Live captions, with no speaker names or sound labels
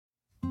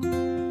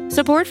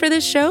Support for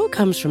this show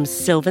comes from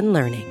Sylvan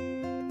Learning.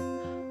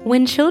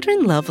 When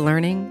children love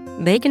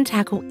learning, they can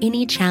tackle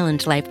any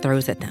challenge life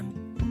throws at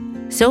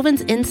them.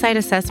 Sylvan's Insight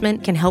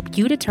Assessment can help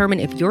you determine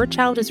if your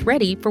child is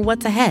ready for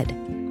what's ahead.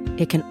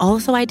 It can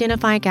also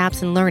identify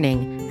gaps in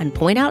learning and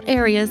point out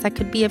areas that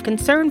could be of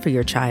concern for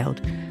your child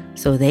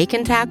so they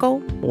can tackle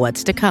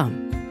what's to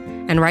come.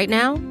 And right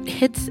now,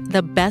 it's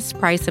the best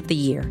price of the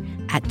year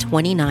at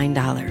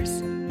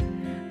 $29.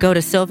 Go to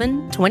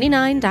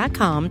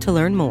sylvan29.com to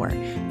learn more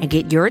and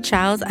get your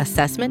child's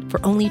assessment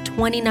for only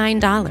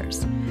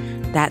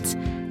 $29. That's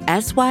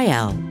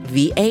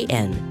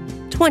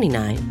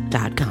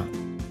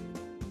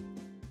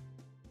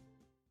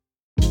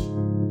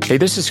SYLVAN29.com. Hey,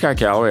 this is Scott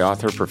Galloway,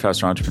 author,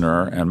 professor,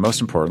 entrepreneur, and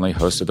most importantly,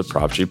 host of the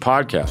Prop G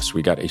podcast.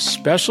 We got a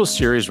special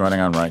series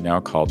running on right now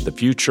called The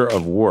Future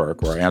of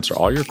Work, where I answer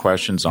all your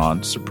questions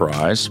on,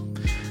 surprise,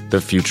 the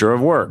future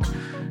of work.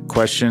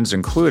 Questions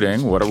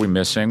including, what are we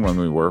missing when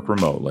we work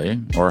remotely?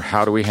 Or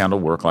how do we handle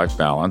work-life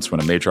balance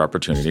when a major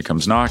opportunity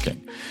comes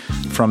knocking?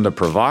 From the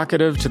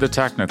provocative to the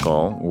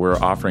technical, we're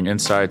offering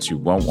insights you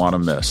won't want to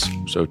miss.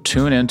 So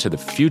tune in to The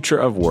Future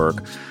of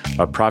Work,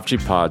 a Prop G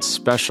Pod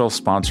special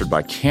sponsored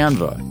by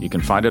Canva. You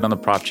can find it on the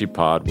Prop G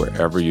Pod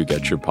wherever you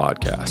get your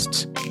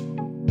podcasts.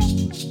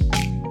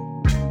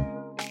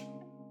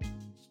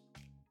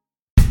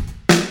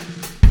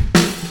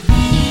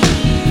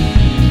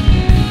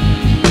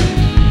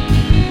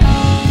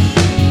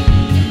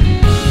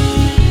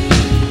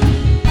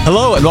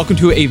 Hello, and welcome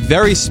to a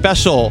very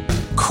special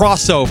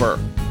crossover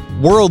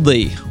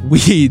Worldly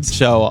Weeds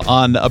show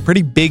on a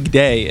pretty big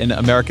day in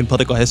American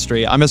political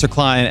history. I'm Ezra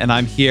Klein, and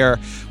I'm here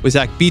with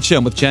Zach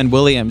Beecham, with Jen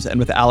Williams, and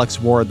with Alex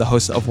Ward, the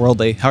host of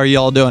Worldly. How are you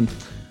all doing?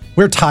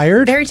 We're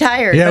tired. Very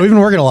tired. Yeah, we've been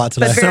working a lot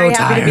today. But very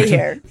happy to be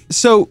here.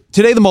 So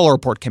today the Mueller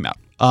report came out.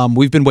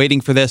 We've been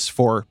waiting for this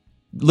for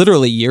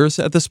literally years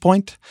at this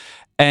point.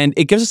 And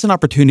it gives us an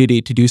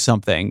opportunity to do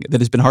something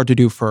that has been hard to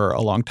do for a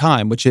long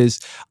time, which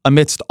is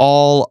amidst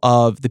all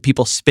of the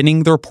people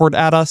spinning the report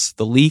at us,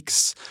 the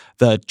leaks,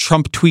 the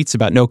Trump tweets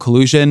about no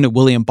collusion,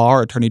 William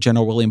Barr, Attorney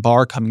General William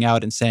Barr coming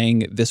out and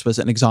saying this was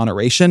an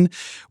exoneration.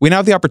 We now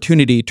have the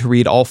opportunity to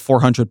read all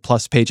 400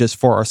 plus pages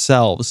for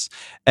ourselves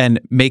and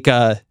make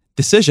a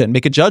decision,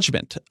 make a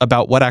judgment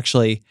about what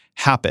actually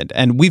happened.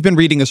 And we've been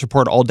reading this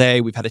report all day.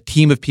 We've had a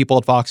team of people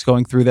at Vox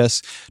going through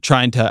this,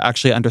 trying to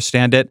actually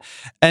understand it.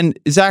 And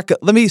Zach,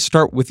 let me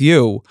start with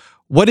you.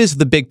 What is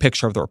the big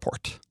picture of the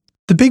report?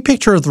 The big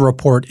picture of the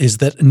report is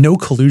that no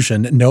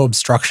collusion, no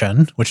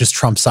obstruction, which is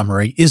Trump's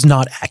summary, is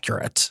not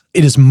accurate.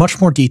 It is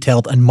much more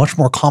detailed and much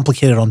more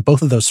complicated on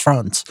both of those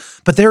fronts.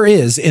 But there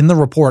is, in the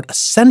report,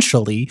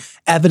 essentially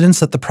evidence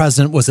that the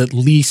president was at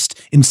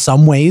least in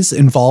some ways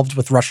involved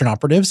with Russian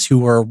operatives who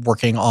were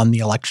working on the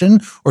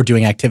election or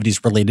doing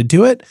activities related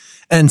to it.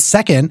 And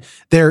second,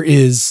 there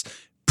is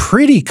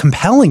pretty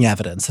compelling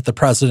evidence that the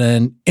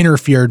president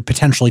interfered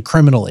potentially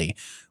criminally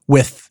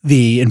with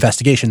the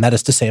investigation, that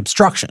is to say,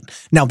 obstruction.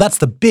 Now, that's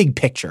the big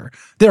picture.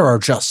 There are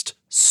just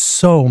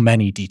so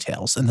many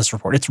details in this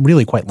report. It's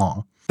really quite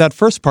long. That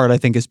first part, I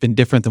think, has been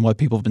different than what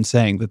people have been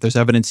saying, that there's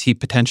evidence he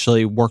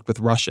potentially worked with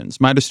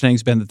Russians. My understanding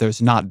has been that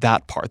there's not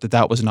that part,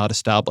 that was not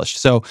established.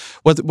 So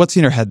what's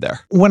in your head there?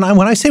 When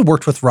I say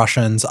worked with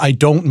Russians, I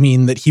don't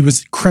mean that he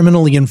was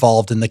criminally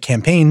involved in the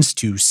campaigns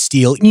to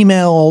steal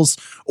emails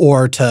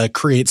or to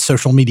create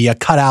social media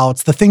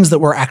cutouts, the things that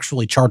were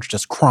actually charged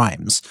as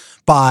crimes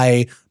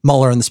by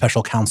Mueller and the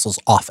special counsel's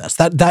office.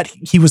 That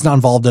he was not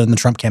involved in, the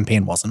Trump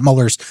campaign wasn't.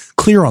 Mueller's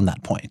clear on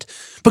that point.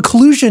 But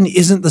collusion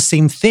isn't the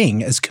same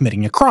thing as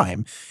committing a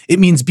crime. It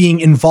means being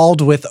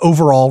involved with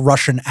overall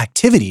Russian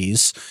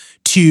activities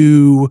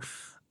to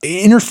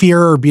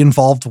interfere or be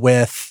involved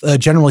with,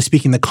 generally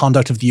speaking, the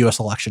conduct of the U.S.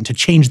 election, to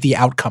change the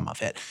outcome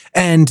of it.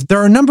 And there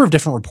are a number of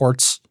different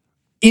reports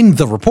in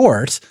the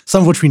report,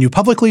 some of which we knew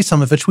publicly,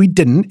 some of which we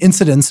didn't,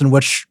 incidents in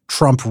which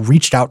Trump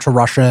reached out to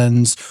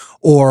Russians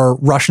or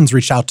Russians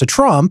reached out to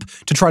Trump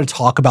to try to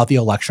talk about the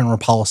election or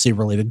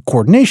policy-related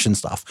coordination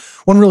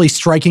stuff. One really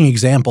striking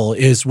example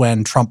is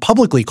when Trump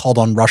publicly called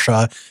on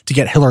Russia to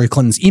get Hillary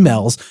Clinton's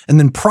emails and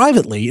then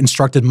privately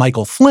instructed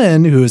Michael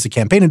Flynn, who is a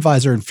campaign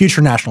advisor and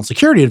future national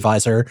security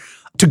advisor,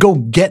 to go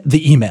get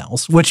the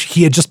emails, which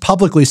he had just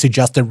publicly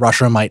suggested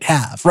Russia might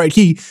have, right?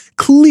 He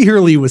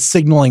clearly was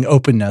signaling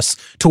openness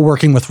to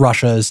working with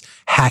Russia's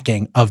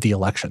hacking of the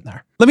election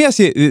there. Let me ask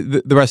you,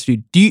 the rest of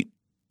you, do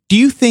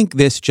you think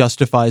this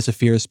justifies the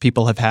fears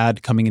people have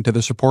had coming into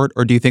this report,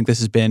 or do you think this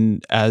has been,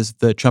 as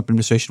the Trump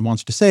administration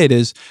wants to say it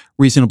is,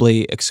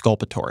 reasonably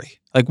exculpatory?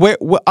 Like, where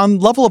on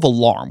level of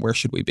alarm, where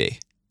should we be?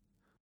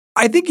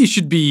 I think you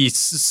should be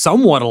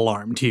somewhat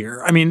alarmed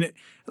here. I mean,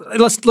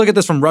 let's look at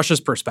this from Russia's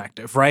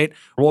perspective, right?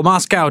 What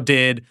Moscow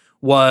did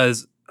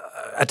was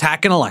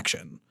attack an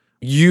election,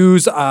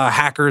 use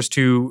hackers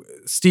to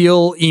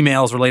steal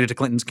emails related to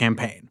Clinton's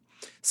campaign,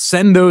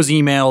 send those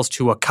emails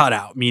to a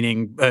cutout,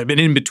 meaning an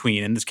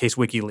in-between, in this case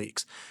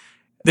WikiLeaks,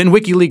 Then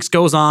WikiLeaks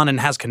goes on and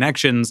has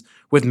connections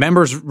with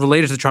members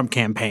related to the Trump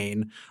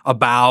campaign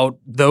about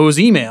those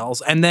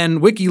emails. And then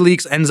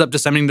WikiLeaks ends up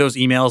disseminating those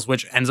emails,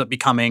 which ends up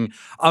becoming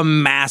a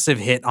massive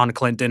hit on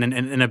Clinton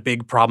and a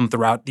big problem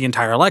throughout the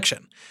entire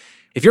election.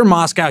 If you're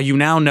Moscow, you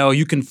now know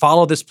you can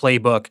follow this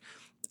playbook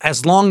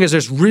as long as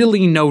there's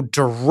really no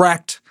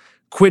direct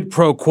quid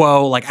pro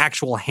quo, like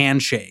actual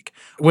handshake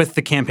with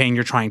the campaign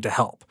you're trying to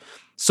help.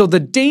 So the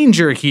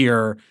danger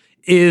here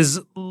is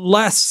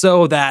less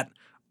so that,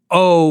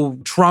 oh,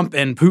 Trump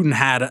and Putin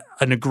had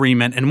an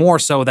agreement, and more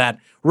so that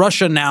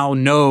Russia now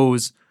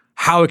knows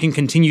how it can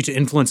continue to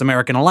influence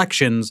American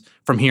elections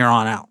from here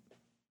on out.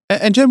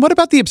 And Jen, what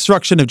about the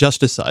obstruction of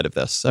justice side of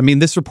this? I mean,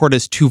 this report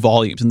has 2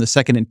 volumes, and the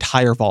second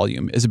entire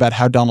volume is about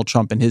how Donald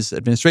Trump and his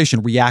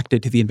administration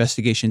reacted to the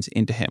investigations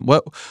into him.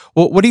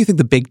 What do you think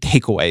the big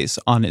takeaways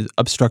on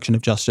obstruction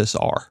of justice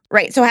are?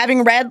 Right. So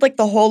having read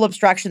the whole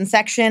obstruction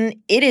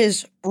section, it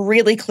is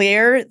really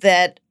clear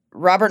that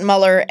Robert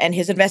Mueller and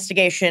his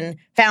investigation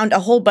found a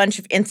whole bunch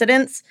of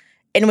incidents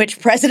in which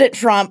President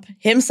Trump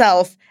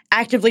himself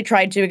actively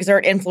tried to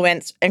exert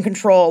influence and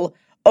control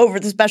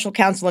over the special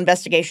counsel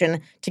investigation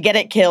to get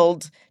it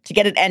killed, to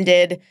get it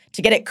ended,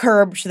 to get it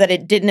curbed so that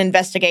it didn't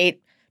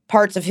investigate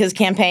parts of his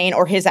campaign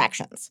or his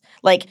actions.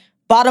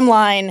 Bottom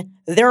line,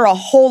 there are a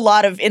whole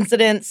lot of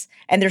incidents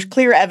and there's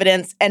clear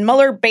evidence. And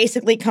Mueller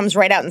basically comes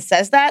right out and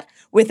says that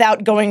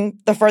without going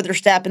the further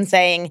step and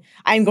saying,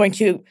 I'm going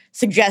to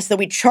suggest that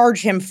we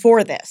charge him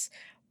for this.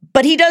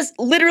 But he does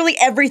literally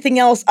everything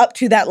else up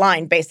to that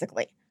line,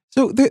 basically.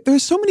 So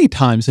there's so many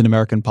times in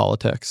American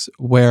politics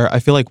where I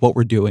feel like what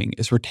we're doing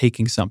is we're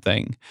taking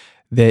something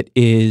that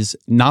is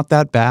not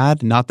that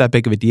bad, not that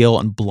big of a deal,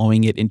 and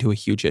blowing it into a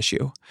huge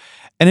issue.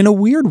 And in a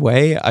weird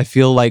way, I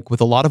feel like with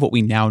a lot of what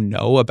we now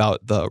know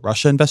about the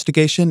Russia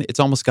investigation, it's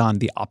almost gone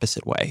the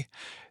opposite way.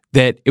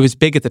 That it was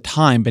big at the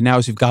time, but now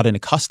as we've gotten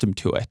accustomed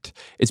to it,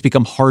 it's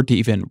become hard to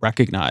even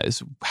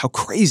recognize how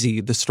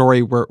crazy the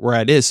story we're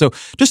at is. So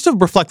just to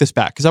reflect this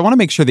back, because I want to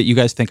make sure that you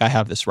guys think I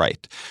have this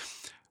right.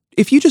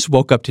 If you just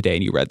woke up today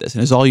and you read this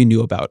and it's all you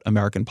knew about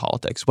American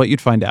politics, what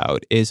you'd find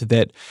out is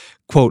that,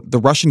 quote, the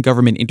Russian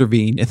government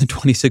intervened in the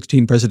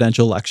 2016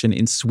 presidential election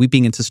in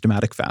sweeping and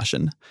systematic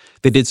fashion.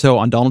 They did so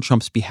on Donald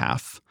Trump's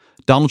behalf.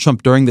 Donald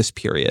Trump, during this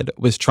period,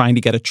 was trying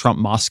to get a Trump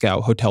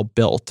Moscow hotel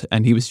built,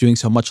 and he was doing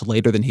so much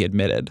later than he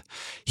admitted.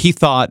 He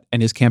thought,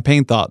 and his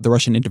campaign thought, the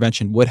Russian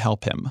intervention would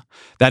help him.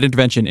 That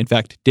intervention, in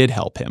fact, did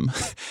help him.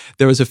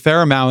 There was a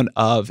fair amount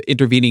of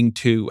intervening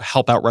to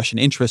help out Russian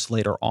interests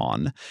later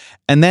on.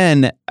 And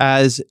then,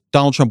 as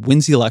Donald Trump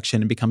wins the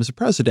election and becomes a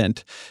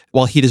president,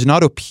 while he does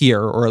not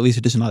appear, or at least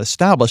it is not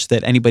established,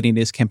 that anybody in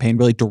his campaign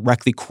really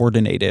directly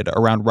coordinated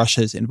around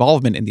Russia's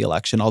involvement in the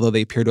election, although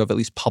they appear to have at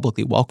least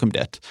publicly welcomed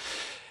it,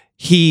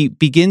 he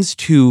begins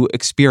to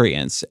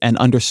experience and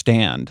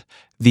understand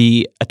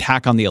the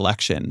attack on the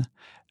election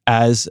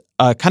as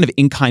a kind of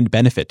in-kind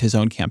benefit to his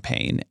own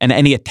campaign, and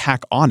any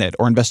attack on it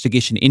or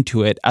investigation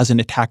into it as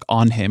an attack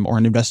on him or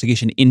an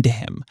investigation into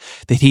him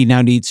that he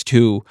now needs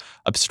to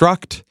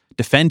obstruct,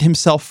 defend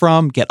himself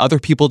from, get other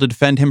people to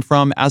defend him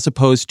from, as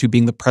opposed to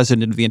being the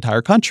president of the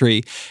entire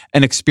country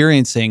and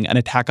experiencing an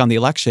attack on the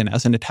election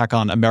as an attack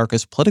on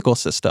America's political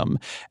system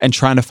and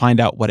trying to find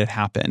out what had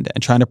happened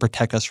and trying to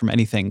protect us from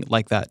anything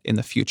like that in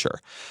the future.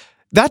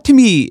 That, to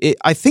me,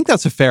 I think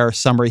that's a fair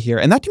summary here.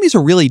 And that, to me, is a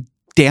really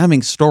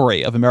damning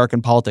story of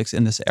American politics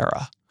in this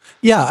era.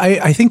 Yeah,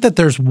 I think that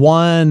there's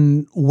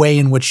one way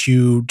in which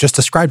you just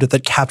described it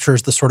that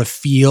captures the sort of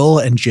feel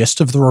and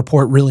gist of the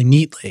report really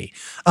neatly.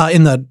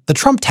 In the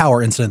Trump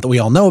Tower incident that we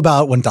all know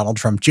about, when Donald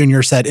Trump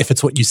Jr. said, "If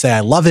it's what you say, I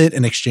love it,"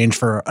 in exchange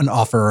for an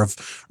offer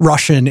of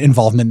Russian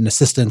involvement and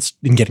assistance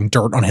in getting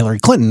dirt on Hillary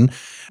Clinton,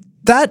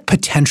 that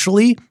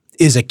potentially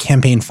is a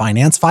campaign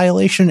finance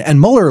violation.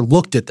 And Mueller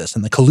looked at this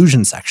in the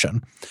collusion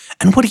section.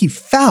 And what he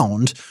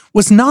found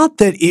was not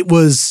that it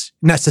was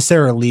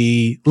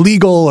necessarily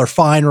legal or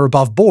fine or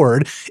above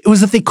board. It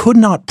was that they could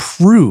not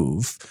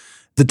prove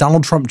that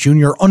Donald Trump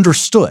Jr.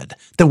 understood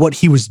that what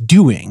he was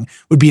doing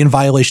would be in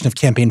violation of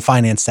campaign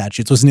finance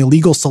statutes. It was an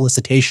illegal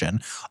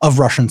solicitation of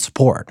Russian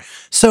support.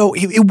 So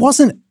it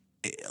wasn't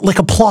like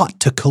a plot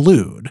to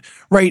collude,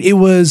 right? It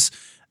was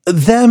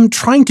them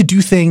trying to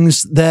do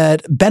things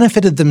that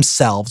benefited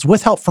themselves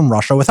with help from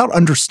Russia without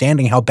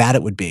understanding how bad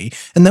it would be.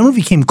 And then when it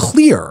became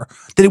clear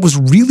that it was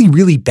really,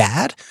 really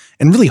bad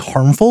and really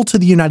harmful to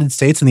the United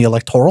States and the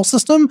electoral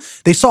system,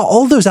 they saw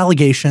all of those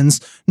allegations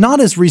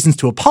not as reasons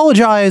to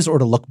apologize or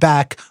to look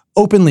back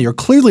openly or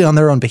clearly on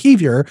their own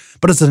behavior,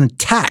 but as an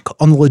attack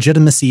on the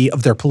legitimacy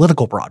of their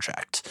political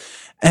project.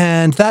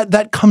 And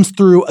that comes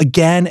through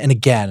again and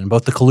again in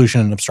both the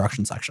collusion and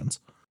obstruction sections.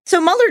 So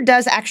Mueller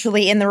does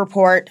actually, in the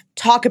report,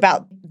 talk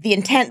about the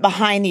intent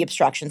behind the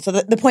obstruction. So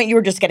the point you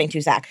were just getting to,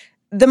 Zach.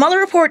 The Mueller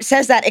report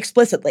says that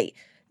explicitly.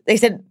 They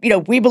said,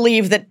 we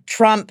believe that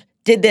Trump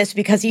did this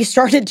because he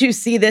started to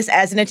see this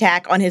as an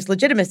attack on his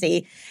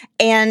legitimacy.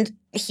 And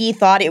he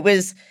thought it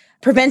was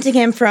preventing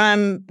him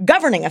from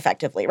governing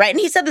effectively, right? And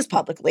he said this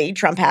publicly.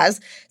 Trump has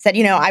said,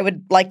 I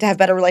would like to have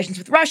better relations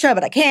with Russia,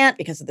 but I can't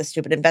because of this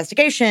stupid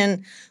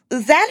investigation.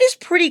 That is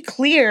pretty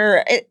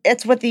clear.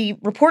 It's what the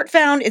report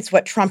found. It's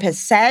what Trump has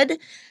said.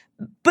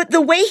 But the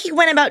way he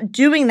went about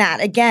doing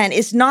that, again,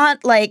 is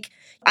not like,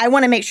 I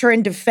want to make sure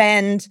and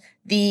defend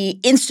the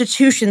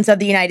institutions of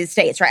the United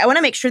States, right? I want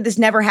to make sure this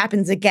never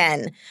happens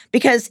again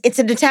because it's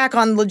an attack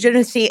on the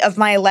legitimacy of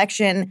my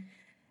election.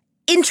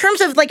 In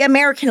terms of like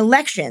American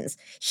elections,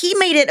 he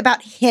made it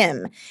about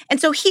him.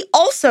 And so he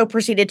also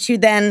proceeded to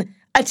then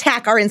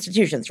attack our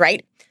institutions,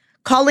 right?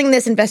 Calling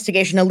this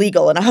investigation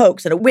illegal and a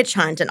hoax and a witch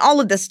hunt and all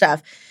of this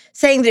stuff,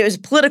 saying that it was a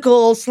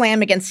political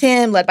slam against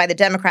him led by the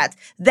Democrats.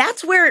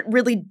 That's where it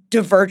really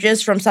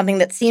diverges from something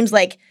that seems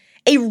like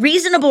a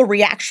reasonable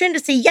reaction to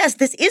say, yes,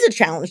 this is a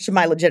challenge to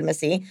my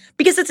legitimacy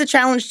because it's a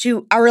challenge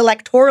to our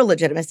electoral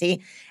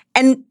legitimacy.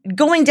 And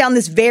going down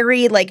this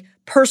very like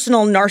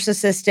personal,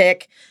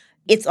 narcissistic,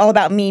 it's all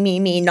about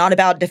me, not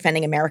about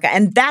defending America.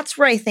 And that's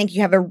where I think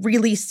you have a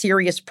really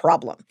serious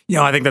problem.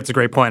 I think that's a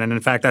great point. And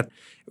in fact, that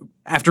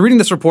after reading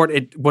this report,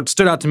 what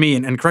stood out to me,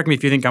 and correct me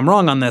if you think I'm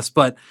wrong on this,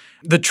 but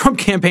the Trump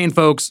campaign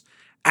folks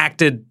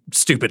acted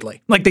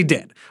stupidly, like they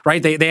did,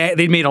 right?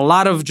 They made a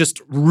lot of just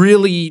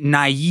really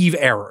naive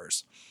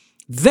errors.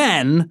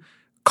 Then,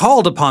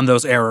 called upon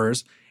those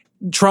errors,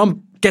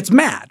 Trump gets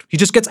mad. He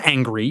just gets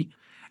angry.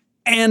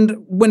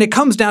 And when it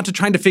comes down to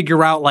trying to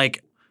figure out,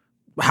 like,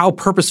 how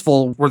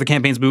purposeful were the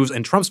campaign's moves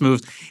and Trump's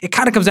moves, it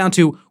kind of comes down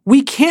to,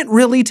 we can't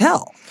really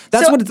tell.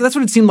 That's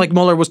what it seemed like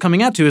Mueller was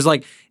coming out to, is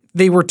like,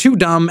 they were too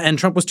dumb and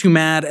Trump was too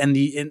mad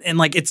and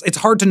like it's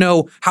hard to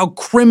know how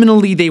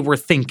criminally they were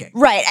thinking.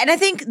 Right. And I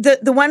think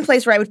the one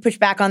place where I would push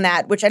back on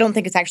that, which I don't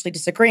think is actually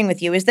disagreeing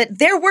with you, is that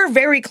there were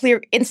very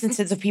clear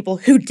instances of people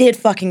who did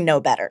fucking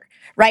know better,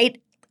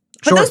 right?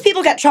 But Sure. those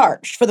people got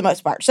charged for the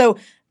most part. So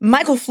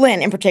Michael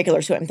Flynn in particular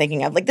is who I'm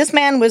thinking of. Like, this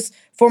man was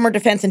former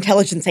Defense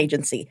Intelligence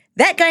Agency.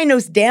 That guy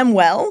knows damn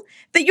well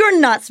that you're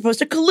not supposed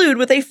to collude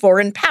with a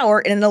foreign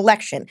power in an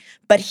election.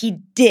 But he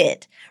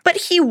did. But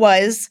he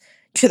was,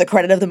 to the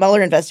credit of the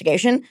Mueller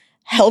investigation,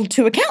 held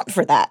to account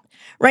for that,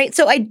 right?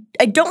 So I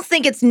don't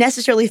think it's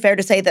necessarily fair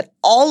to say that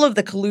all of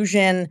the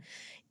collusion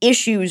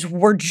issues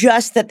were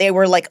just that they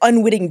were like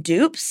unwitting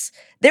dupes.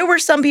 There were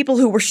some people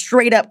who were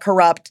straight up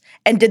corrupt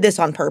and did this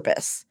on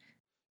purpose.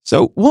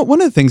 So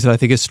one of the things that I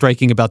think is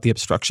striking about the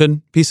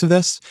obstruction piece of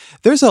this,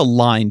 there's a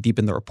line deep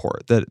in the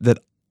report that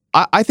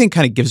I think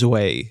kind of gives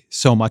away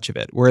so much of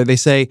it, where they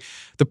say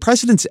the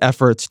president's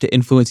efforts to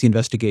influence the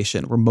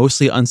investigation were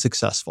mostly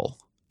unsuccessful.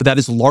 But that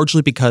is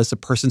largely because the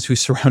persons who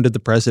surrounded the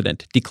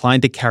president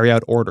declined to carry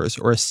out orders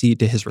or accede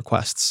to his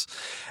requests.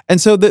 And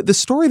so the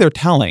story they're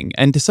telling,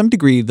 and to some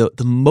degree the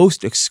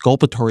most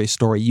exculpatory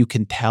story you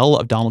can tell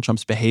of Donald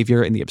Trump's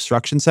behavior in the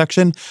obstruction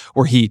section,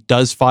 where he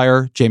does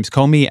fire James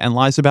Comey and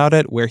lies about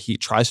it, where he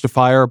tries to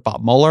fire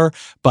Bob Mueller,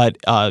 but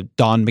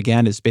Don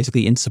McGahn is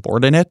basically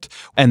insubordinate,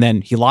 and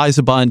then he lies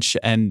a bunch,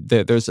 and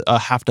there's a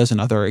half dozen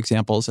other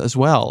examples as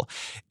well,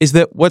 is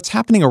that what's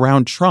happening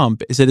around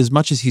Trump is that as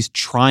much as he's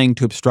trying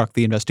to obstruct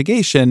the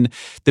investigation,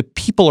 the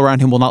people around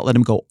him will not let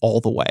him go all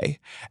the way.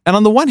 And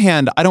on the one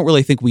hand, I don't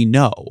really think we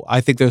know. I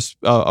think there's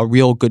a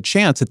real good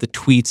chance that the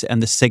tweets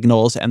and the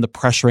signals and the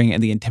pressuring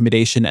and the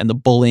intimidation and the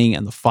bullying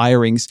and the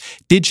firings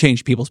did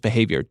change people's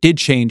behavior, did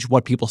change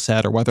what people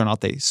said or whether or not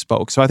they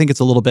spoke. So I think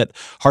it's a little bit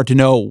hard to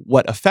know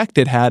what effect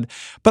it had,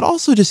 but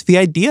also just the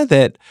idea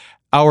that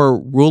our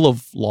rule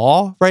of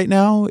law right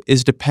now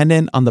is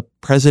dependent on the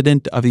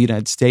president of the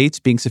United States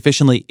being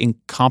sufficiently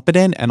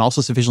incompetent and also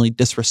sufficiently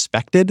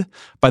disrespected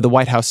by the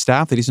White House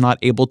staff that he's not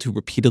able to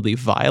repeatedly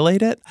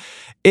violate it.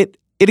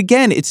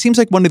 It seems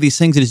like one of these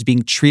things that is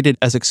being treated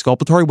as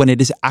exculpatory when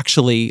it is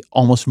actually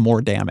almost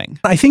more damning.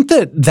 I think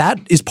that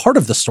is part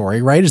of the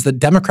story, right? Is that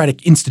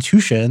democratic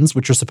institutions,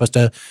 which are supposed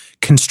to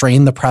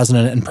constrain the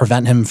president and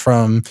prevent him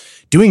from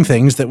doing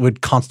things that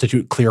would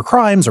constitute clear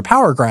crimes or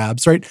power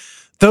grabs, right?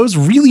 Those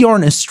really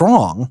aren't as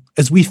strong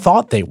as we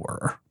thought they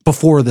were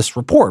before this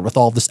report with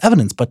all this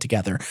evidence put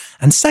together.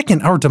 And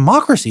second, our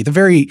democracy, the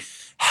very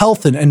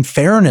health and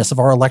fairness of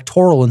our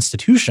electoral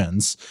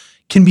institutions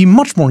can be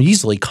much more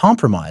easily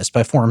compromised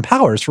by foreign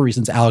powers for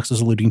reasons Alex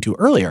was alluding to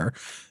earlier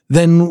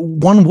than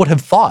one would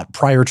have thought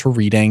prior to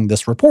reading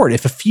this report.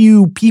 If a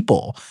few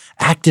people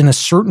act in a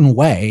certain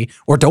way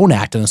or don't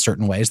act in a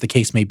certain way, as the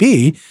case may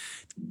be,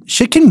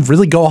 shit can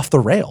really go off the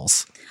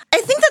rails. I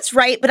think that's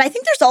right, but I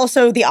think there's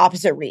also the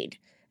opposite read.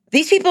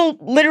 These people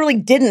literally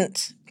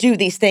didn't do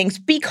these things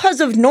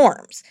because of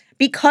norms,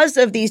 because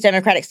of these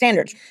democratic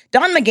standards.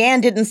 Don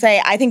McGahn didn't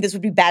say, I think this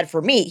would be bad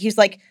for me. He's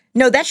like,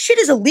 no, that shit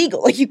is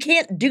illegal. Like, you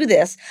can't do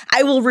this.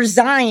 I will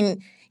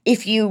resign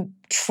if you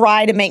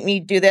try to make me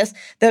do this.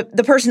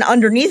 The person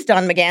underneath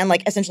Don McGahn,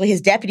 like essentially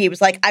his deputy, was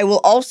like, I will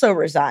also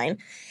resign.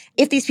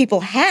 If these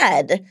people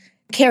had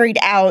carried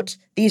out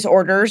these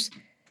orders,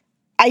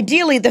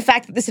 ideally the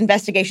fact that this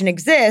investigation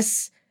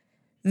exists,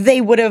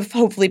 they would have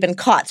hopefully been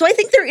caught. So I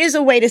think there is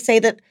a way to say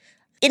that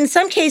in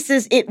some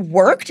cases it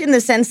worked in the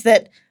sense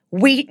that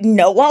we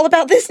know all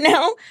about this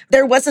now.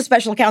 There was a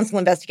special counsel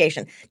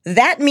investigation.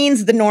 That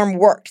means the norm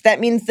worked. That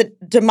means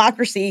that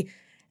democracy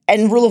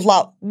and rule of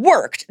law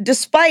worked,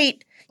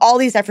 despite all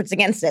these efforts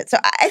against it. So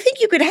I think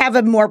you could have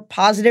a more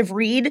positive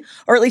read,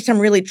 or at least I'm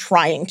really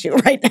trying to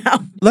right now.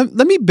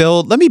 Let me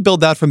build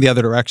that from the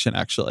other direction,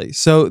 actually.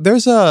 So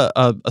there's a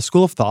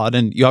school of thought,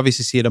 and you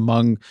obviously see it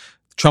among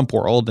Trump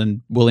world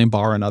and William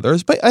Barr and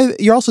others, but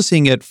you're also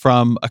seeing it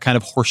from a kind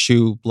of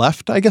horseshoe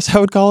left, I guess I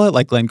would call it,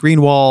 like Glenn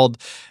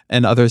Greenwald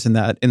and others in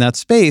that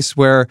space,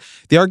 where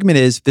the argument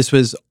is this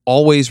was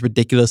always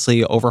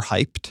ridiculously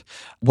overhyped.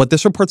 What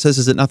this report says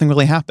is that nothing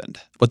really happened.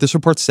 What this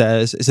report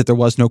says is that there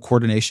was no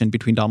coordination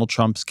between Donald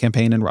Trump's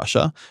campaign and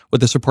Russia. What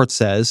this report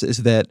says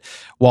is that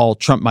while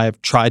Trump might have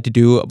tried to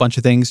do a bunch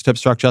of things to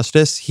obstruct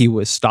justice, he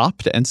was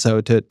stopped. And so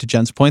to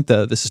Jen's point,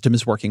 the system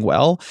is working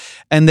well.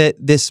 And that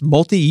this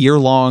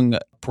multi-year-long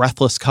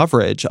breathless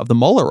coverage of the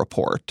Mueller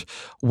report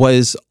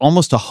was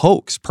almost a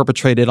hoax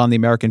perpetrated on the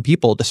American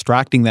people,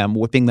 distracting them,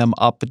 whipping them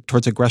up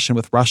towards aggression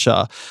with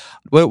Russia.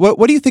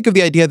 What do you think of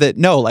the idea that,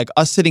 no, like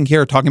us sitting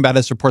here talking about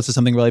this report says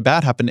something really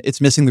bad happened, it's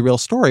missing the real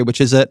story,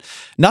 which is that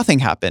nothing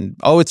happened.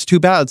 Oh, it's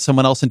too bad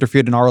someone else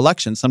interfered in our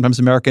elections. Sometimes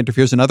America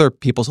interferes in other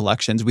people's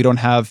elections. We don't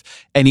have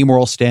any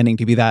moral standing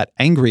to be that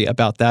angry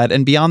about that.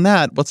 And beyond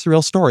that, what's the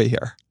real story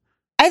here?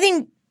 I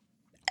think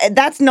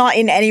that's not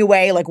in any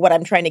way like what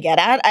I'm trying to get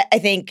at. I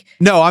think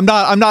no, I'm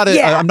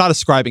not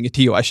ascribing it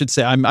to you. I should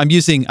say I'm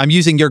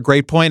using your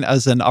great point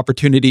as an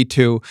opportunity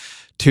to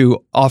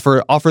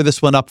offer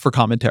this one up for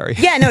commentary.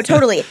 Yeah, no,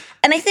 totally.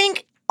 And I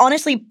think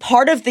honestly,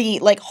 part of the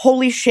like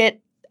holy shit,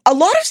 a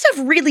lot of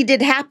stuff really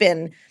did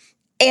happen.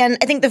 And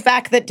I think the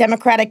fact that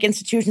democratic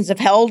institutions have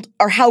held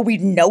are how we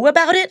know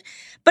about it.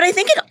 But I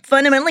think it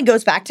fundamentally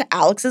goes back to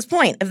Alex's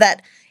point of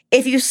that.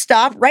 If you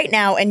stop right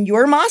now and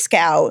you're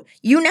Moscow,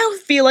 you now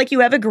feel like you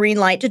have a green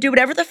light to do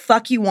whatever the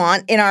fuck you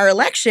want in our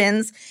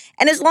elections.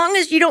 And as long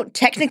as you don't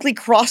technically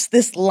cross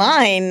this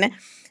line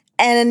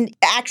and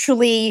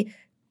actually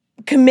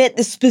commit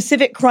the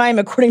specific crime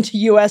according to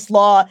U.S.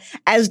 law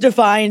as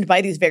defined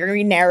by these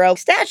very narrow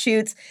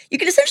statutes, you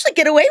can essentially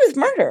get away with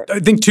murder. I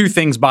think two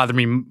things bother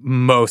me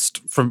most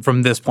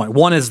from this point.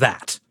 One is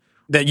that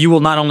you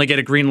will not only get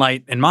a green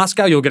light in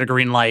Moscow, you'll get a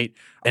green light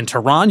in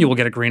Tehran, you will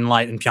get a green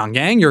light in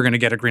Pyongyang, you're going to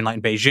get a green light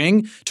in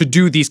Beijing to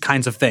do these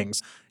kinds of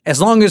things. As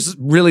long as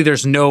really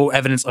there's no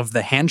evidence of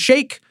the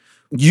handshake,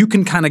 you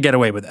can kind of get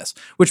away with this.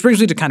 Which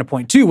brings me to kind of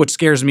point two. What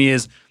scares me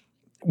is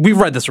we've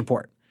read this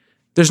report.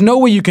 There's no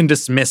way you can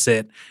dismiss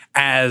it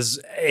as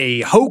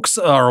a hoax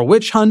or a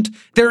witch hunt.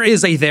 There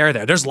is a there.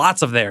 There's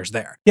lots of theirs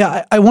there.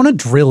 Yeah, I want to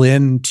drill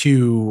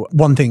into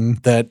one thing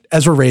that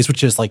Ezra raised,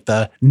 which is like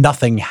the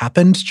nothing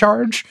happened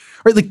charge.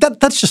 Right, like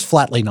that's just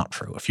flatly not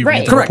true. If you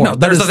read the correct, report.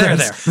 no, there's a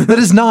there. That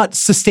is not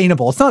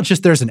sustainable. It's not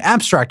just there's an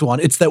abstract one.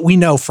 It's that we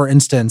know, for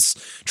instance,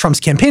 Trump's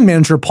campaign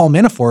manager, Paul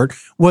Manafort,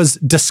 was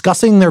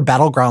discussing their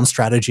battleground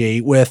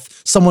strategy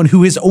with someone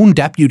who his own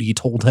deputy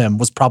told him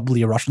was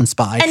probably a Russian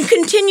spy. And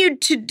continued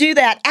to do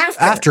that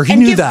after he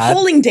and knew give that.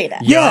 polling data.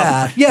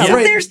 Yeah, So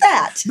right. there's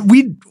that.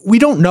 We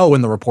don't know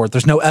in the report.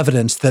 There's no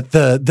evidence that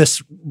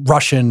this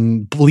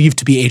Russian believed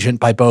to be agent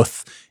by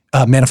both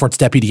Manafort's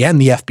deputy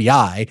and the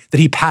FBI, that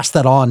he passed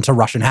that on to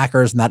Russian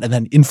hackers and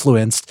then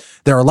influenced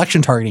their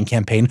election targeting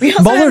campaign. We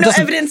also have no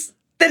evidence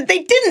that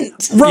they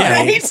didn't.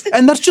 Right.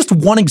 And that's just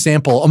one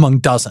example among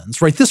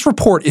dozens, right? This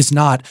report is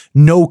not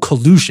no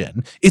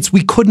collusion. It's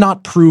we could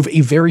not prove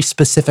a very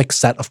specific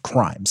set of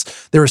crimes.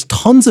 There is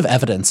tons of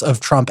evidence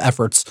of Trump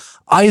efforts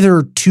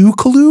either to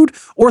collude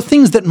or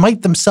things that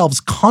might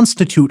themselves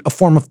constitute a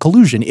form of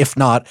collusion, if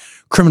not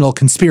criminal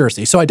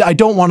conspiracy. So I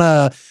don't want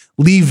to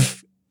leave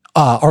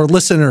our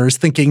listeners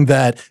thinking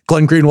that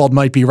Glenn Greenwald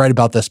might be right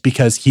about this,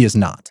 because he is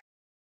not.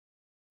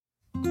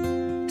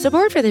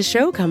 Support for this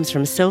show comes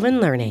from Sylvan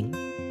Learning.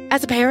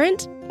 As a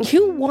parent,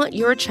 you want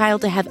your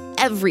child to have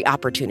every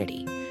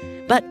opportunity,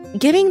 but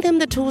giving them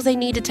the tools they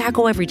need to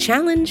tackle every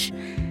challenge,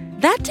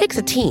 that takes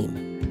a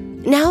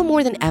team. Now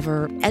more than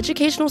ever,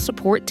 educational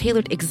support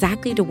tailored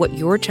exactly to what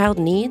your child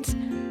needs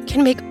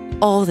can make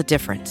all the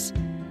difference.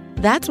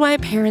 That's why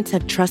parents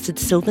have trusted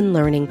Sylvan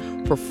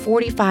Learning for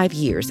 45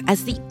 years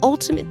as the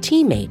ultimate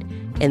teammate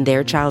in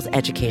their child's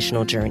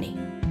educational journey,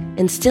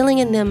 instilling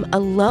in them a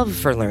love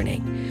for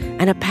learning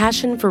and a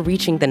passion for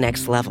reaching the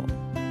next level.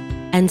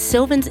 And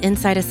Sylvan's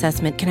Insight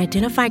Assessment can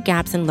identify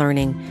gaps in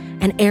learning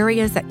and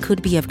areas that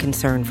could be of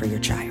concern for your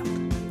child.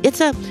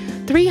 It's a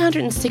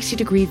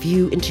 360-degree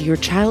view into your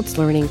child's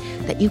learning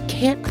that you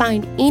can't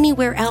find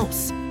anywhere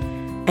else,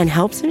 and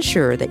helps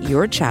ensure that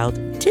your child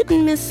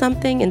didn't miss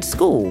something in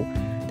school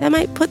that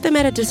might put them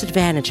at a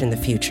disadvantage in the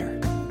future.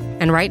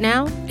 And right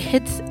now,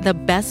 it's the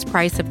best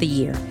price of the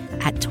year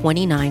at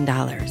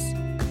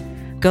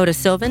 $29. Go to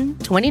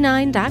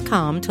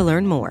sylvan29.com to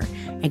learn more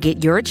and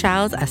get your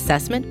child's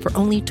assessment for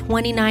only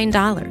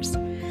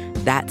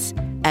 $29. That's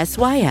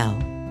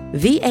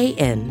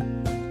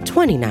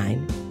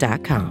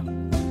SYLVAN29.com.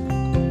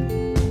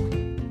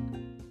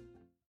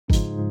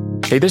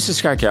 Hey, this is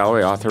Scott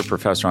Galloway, author,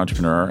 professor,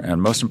 entrepreneur,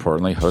 and most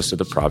importantly, host of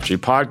the Prop G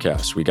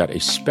podcast. We got a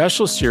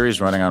special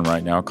series running on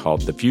right now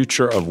called The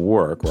Future of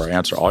Work, where I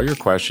answer all your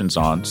questions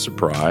on,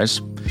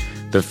 surprise,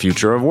 the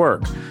future of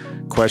work.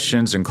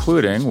 Questions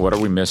including, what are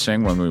we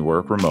missing when we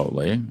work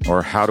remotely?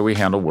 Or how do we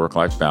handle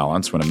work-life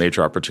balance when a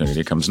major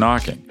opportunity comes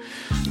knocking?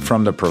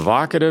 From the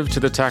provocative to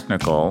the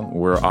technical,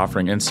 we're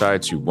offering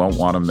insights you won't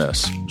want to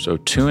miss. So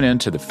tune in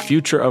to The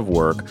Future of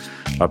Work,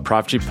 a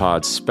Prop G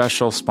Pod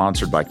special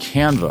sponsored by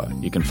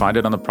Canva. You can find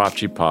it on the Prop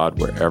G Pod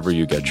wherever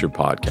you get your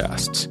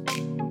podcasts.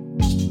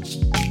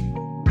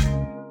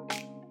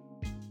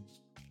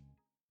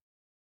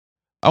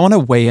 I want to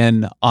weigh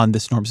in on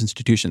this norms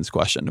institutions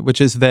question,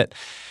 which is that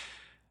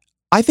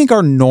I think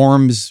our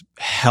norms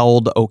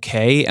held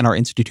okay and our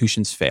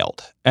institutions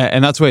failed.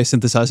 And that's why I'm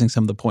synthesizing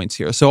some of the points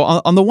here. So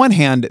on the one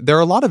hand, there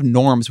are a lot of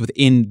norms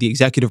within the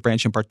executive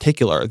branch in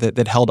particular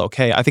that held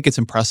okay. I think it's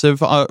impressive,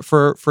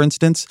 for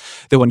instance,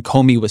 that when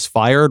Comey was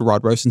fired,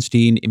 Rod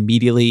Rosenstein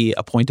immediately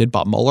appointed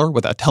Bob Mueller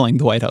without telling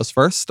the White House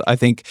first. I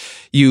think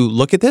you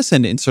look at this,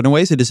 and in certain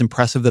ways, it is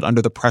impressive that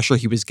under the pressure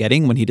he was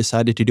getting when he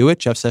decided to do it,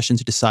 Jeff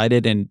Sessions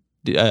decided and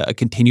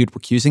continued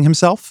recusing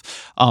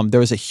himself. There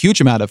was a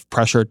huge amount of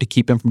pressure to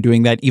keep him from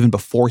doing that even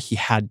before he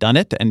had done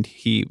it, and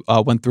he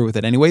went through with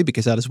it anyway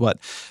because that is what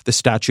the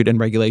statute and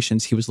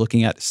regulations he was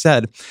looking at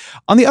said.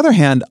 On the other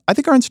hand, I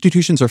think our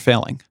institutions are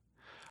failing.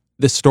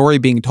 The story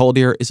being told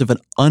here is of an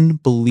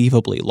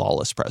unbelievably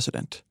lawless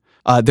president.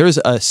 There's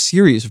a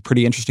series of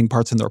pretty interesting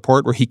parts in the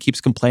report where he keeps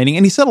complaining,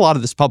 and he said a lot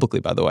of this publicly,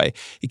 by the way.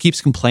 He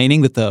keeps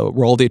complaining that the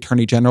role of the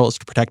attorney general is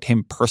to protect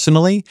him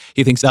personally.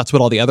 He thinks that's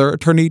what all the other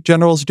attorney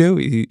generals do.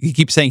 He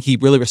keeps saying he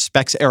really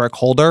respects Eric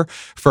Holder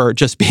for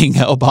just being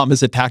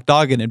Obama's attack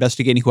dog and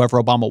investigating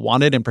whoever Obama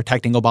wanted and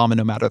protecting Obama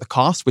no matter the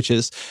cost, which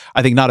is,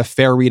 I think, not a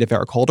fair read of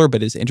Eric Holder,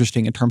 but is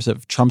interesting in terms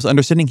of Trump's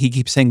understanding. He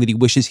keeps saying that he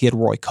wishes he had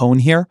Roy Cohn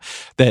here,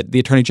 that the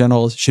attorney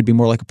general should be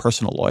more like a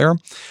personal lawyer.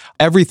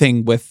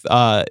 Everything with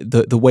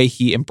the way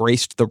he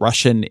embraced the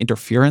Russian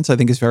interference, I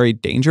think, is very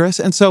dangerous.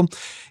 And so,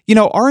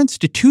 our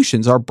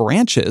institutions, our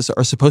branches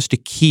are supposed to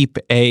keep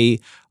a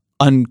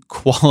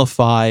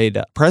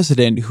unqualified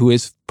president who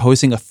is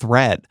posing a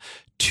threat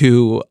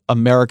to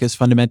America's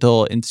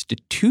fundamental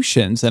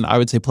institutions and I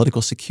would say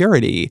political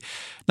security,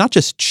 not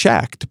just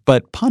checked,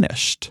 but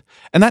punished.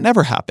 And that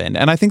never happened.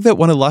 And I think that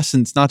one of the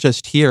lessons, not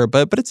just here,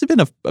 but it's been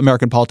of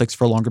American politics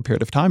for a longer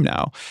period of time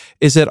now,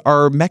 is that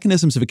our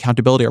mechanisms of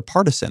accountability are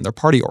partisan. They're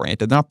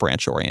party-oriented, they're not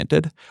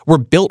branch-oriented. We're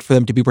built for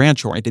them to be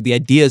branch-oriented. The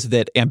idea is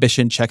that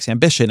ambition checks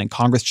ambition and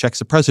Congress checks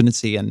the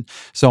presidency and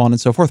so on and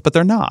so forth, but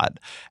they're not.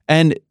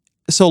 And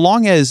so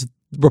long as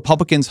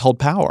Republicans held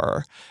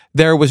power,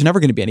 there was never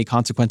going to be any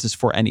consequences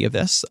for any of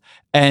this.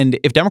 And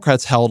if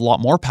Democrats held a lot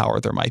more power,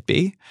 there might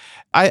be.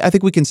 I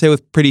think we can say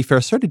with pretty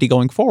fair certainty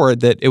going forward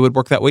that it would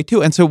work that way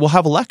too. And so we'll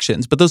have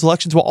elections, but those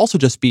elections will also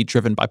just be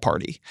driven by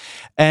party.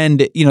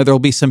 And, there will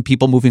be some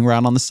people moving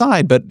around on the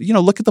side, but,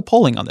 look at the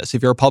polling on this.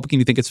 If you're a Republican,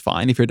 you think it's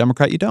fine. If you're a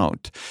Democrat, you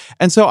don't.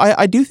 And so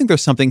I do think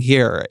there's something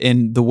here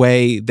in the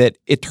way that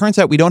it turns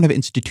out we don't have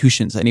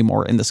institutions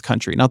anymore in this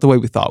country, not the way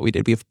we thought we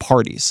did. We have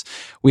parties.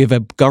 We have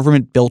a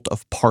government built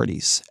of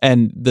parties,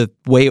 and the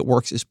way it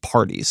works is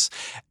parties.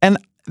 And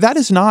that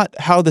is not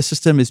how the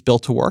system is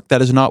built to work.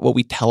 That is not what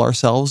we tell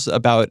ourselves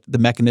about the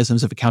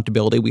mechanisms of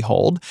accountability we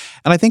hold.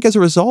 And I think as a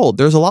result,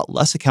 there's a lot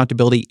less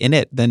accountability in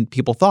it than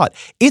people thought.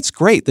 It's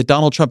great that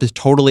Donald Trump is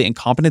totally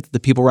incompetent, that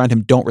the people around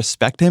him don't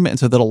respect him, and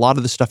so that a lot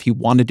of the stuff he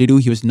wanted to do,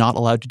 he was not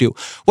allowed to do.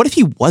 What if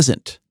he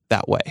wasn't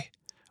that way?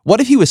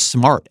 What if he was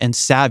smart and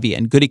savvy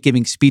and good at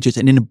giving speeches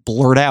and didn't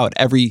blurt out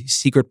every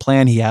secret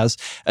plan he has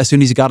as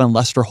soon as he got on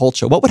Lester Holt's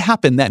show? What would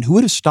happen then? Who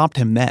would have stopped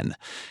him then?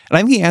 And I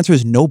think the answer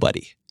is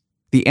nobody.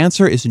 The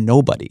answer is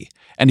nobody.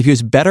 And if he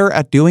was better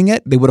at doing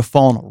it, they would have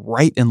fallen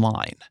right in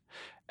line.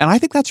 And I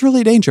think that's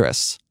really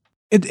dangerous.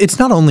 It's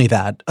not only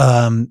that.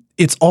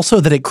 It's also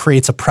that it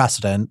creates a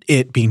precedent,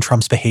 it being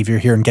Trump's behavior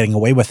here and getting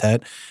away with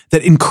it,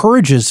 that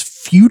encourages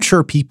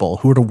future people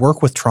who are to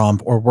work with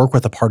Trump or work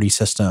with the party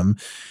system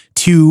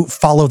to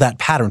follow that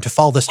pattern, to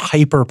follow this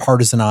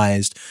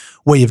hyper-partisanized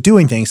way of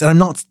doing things. And I'm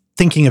not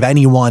thinking of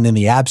anyone in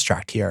the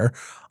abstract here.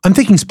 I'm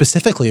thinking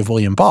specifically of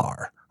William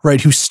Barr,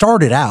 right, who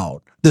started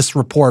out this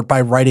report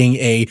by writing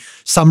a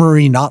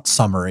summary, not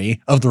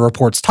summary, of the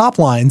report's top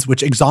lines,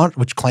 which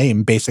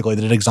claim basically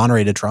that it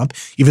exonerated Trump,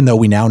 even though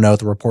we now know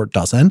the report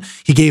doesn't.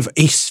 He gave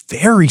a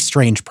very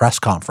strange press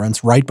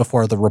conference right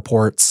before the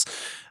report's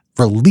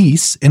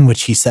release in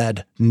which he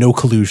said no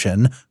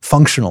collusion.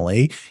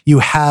 Functionally, you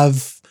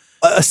have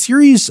a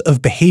series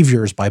of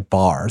behaviors by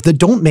Barr that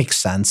don't make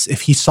sense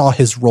if he saw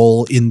his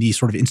role in the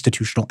sort of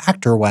institutional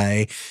actor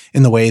way,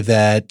 in the way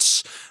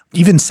that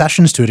even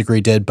Sessions to a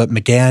degree did, but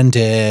McGahn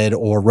did,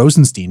 or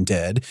Rosenstein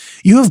did.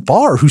 You have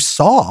Barr, who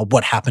saw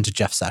what happened to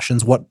Jeff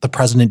Sessions, what the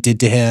president did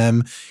to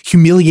him,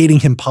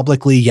 humiliating him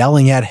publicly,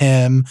 yelling at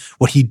him,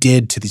 what he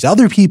did to these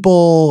other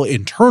people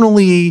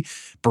internally,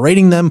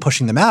 berating them,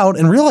 pushing them out,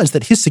 and realized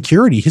that his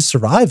security, his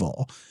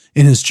survival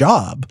in his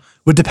job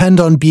would depend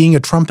on being a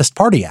Trumpist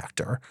party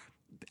actor,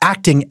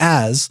 acting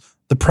as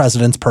the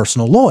president's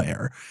personal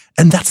lawyer.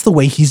 And that's the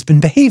way he's been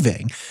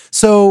behaving.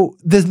 So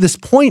this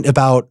point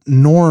about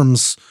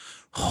norms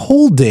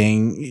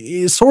holding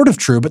is sort of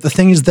true, but the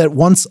thing is that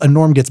once a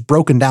norm gets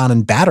broken down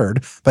and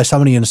battered by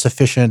somebody in a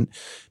sufficient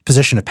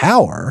position of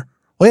power,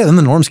 well, yeah, then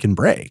the norms can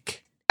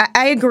break.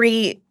 I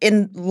agree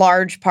in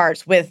large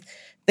parts with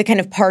the kind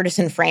of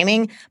partisan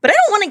framing, but I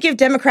don't want to give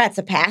Democrats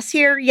a pass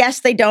here.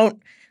 Yes, they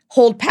don't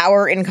hold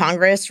power in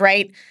Congress,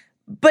 right?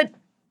 But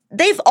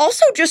they've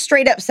also just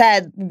straight up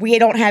said, we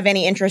don't have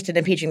any interest in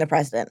impeaching the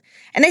president.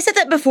 And they said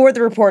that before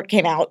the report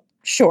came out,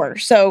 sure.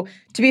 So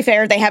to be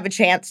fair, they have a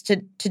chance to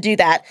do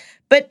that.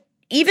 But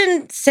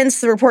even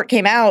since the report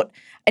came out,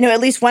 I know at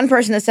least one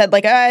person has said,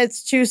 like,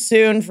 it's too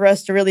soon for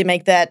us to really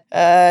make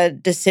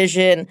that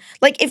decision.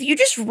 Like, if you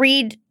just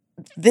read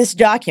this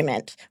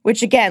document,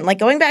 which again, like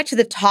going back to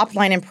the top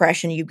line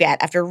impression you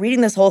get after reading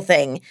this whole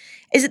thing,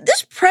 is that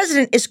this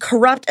president is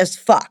corrupt as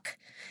fuck.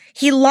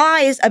 He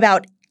lies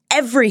about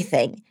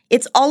everything.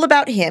 It's all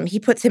about him. He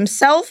puts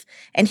himself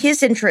and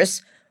his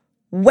interests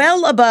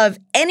well above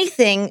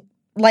anything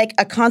like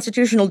a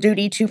constitutional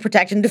duty to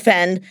protect and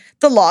defend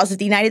the laws of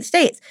the United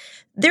States.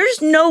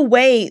 There's no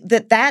way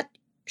that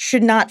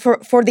should not,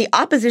 for the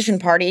opposition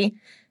party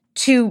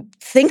to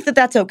think that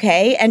that's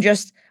okay and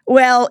just,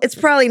 well, it's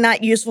probably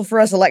not useful for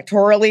us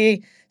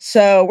electorally,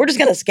 so we're just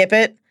going to skip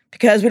it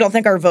because we don't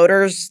think our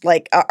voters,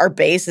 like our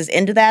base is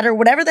into that or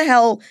whatever the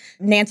hell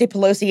Nancy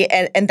Pelosi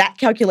and that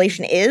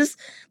calculation is.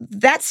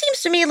 That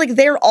seems to me like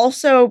they're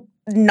also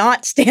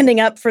not standing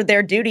up for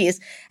their duties.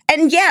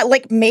 And yeah,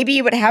 like maybe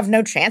you would have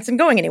no chance in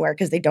going anywhere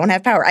because they don't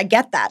have power. I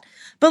get that.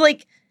 But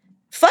like,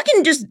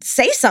 fucking just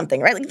say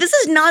something, right? Like, this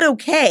is not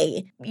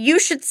okay. You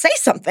should say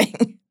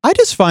something. I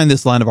just find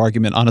this line of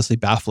argument honestly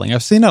baffling.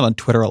 I've seen it on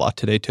Twitter a lot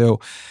today, too.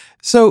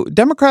 So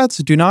Democrats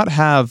do not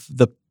have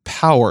the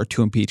power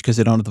to impeach because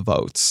they don't have the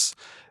votes.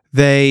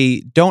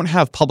 They don't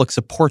have public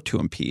support to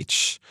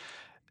impeach.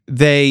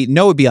 They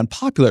know it would be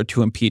unpopular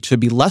to impeach, so it'd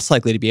be less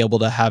likely to be able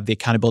to have the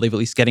accountability of at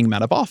least getting him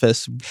out of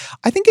office.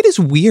 I think it is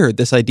weird,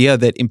 this idea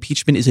that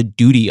impeachment is a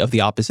duty of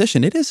the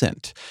opposition. It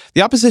isn't.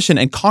 The opposition,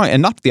 and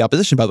not the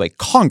opposition, by the way,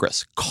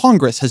 Congress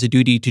has a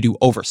duty to do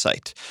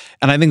oversight.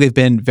 And I think they've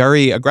been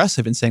very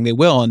aggressive in saying they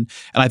will. And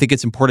I think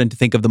it's important to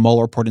think of the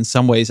Mueller report in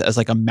some ways as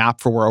like a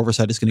map for where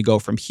oversight is going to go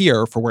from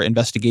here, for where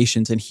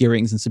investigations and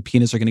hearings and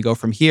subpoenas are going to go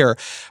from here.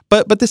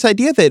 But this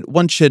idea that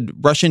one should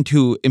rush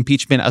into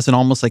impeachment as an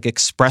almost like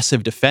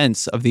expressive defense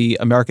of the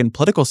American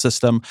political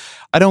system,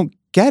 I don't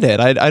get it.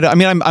 I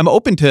mean, I'm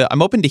open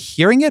to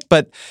hearing it,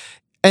 but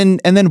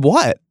and then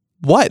what?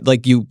 What,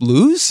 like you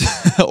lose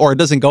or it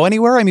doesn't go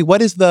anywhere? I mean,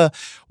 what is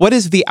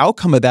the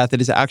outcome of that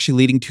is actually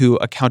leading to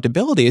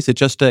accountability? Is it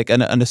just like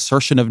an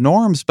assertion of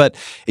norms? But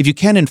if you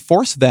can't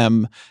enforce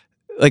them,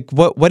 like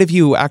what have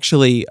you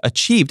actually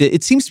achieved?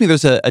 It seems to me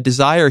there's a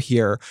desire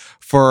here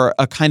for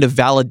a kind of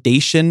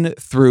validation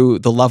through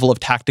the level of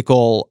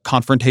tactical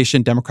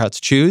confrontation Democrats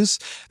choose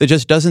that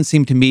just doesn't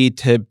seem to me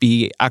to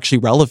be actually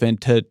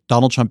relevant to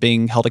Donald Trump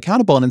being held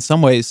accountable. And in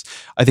some ways,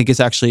 I think is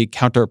actually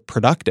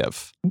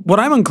counterproductive. What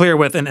I'm unclear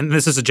with, and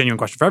this is a genuine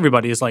question for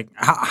everybody, is like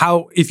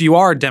how if you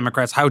are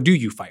Democrats, how do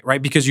you fight,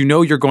 right? Because you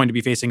know you're going to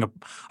be facing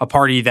a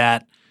party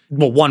that,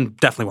 well, one,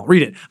 definitely won't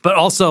read it, but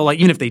also, like,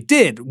 even if they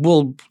did,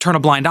 will turn a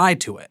blind eye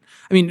to it.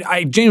 I mean,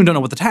 I genuinely don't know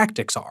what the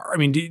tactics are. I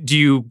mean, do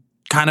you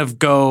kind of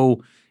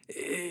go,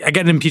 I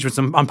get impeachment's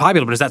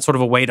unpopular, but is that sort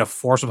of a way to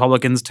force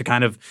Republicans to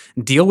kind of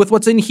deal with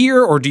what's in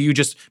here? Or do you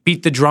just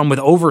beat the drum with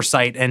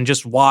oversight and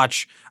just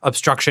watch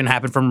obstruction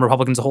happen from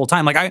Republicans the whole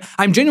time? Like,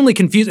 I'm genuinely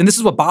confused, and this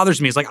is what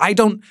bothers me, is like,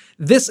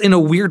 this in a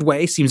weird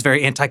way seems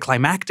very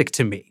anticlimactic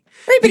to me.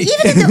 Right, but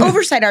even in the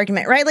oversight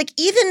argument, right? Like,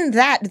 even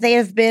that, they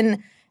have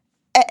been,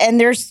 and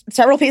there's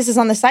several pieces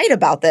on the site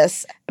about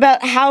this,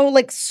 about how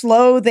like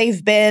slow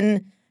they've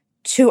been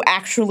to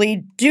actually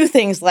do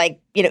things like,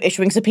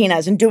 issuing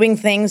subpoenas and doing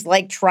things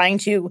like trying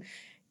to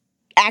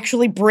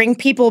actually bring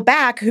people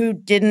back who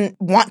didn't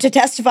want to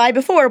testify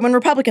before when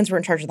Republicans were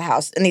in charge of the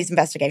House in these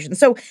investigations.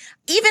 So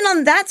even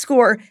on that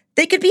score,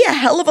 they could be a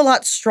hell of a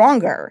lot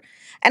stronger.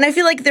 And I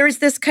feel like there's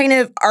this kind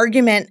of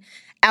argument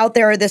out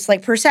there, this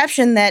like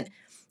perception that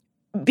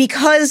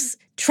because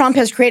Trump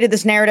has created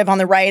this narrative on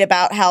the right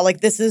about how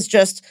like this is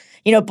just,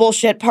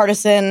 bullshit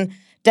partisan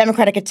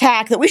Democratic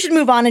attack, that we should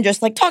move on and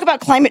just like talk about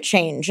climate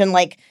change and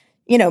like,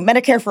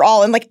 Medicare for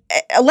all and like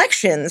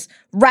elections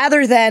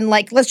rather than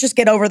like, let's just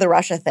get over the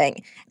Russia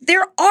thing.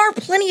 There are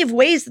plenty of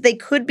ways that they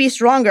could be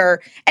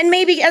stronger. And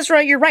maybe,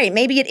 Ezra, you're right.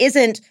 Maybe it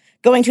isn't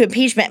going to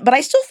impeachment, but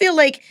I still feel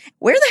like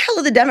where the hell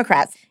are the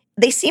Democrats?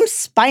 They seem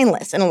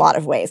spineless in a lot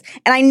of ways.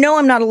 And I know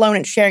I'm not alone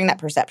in sharing that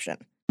perception.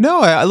 No,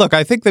 look,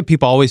 I think that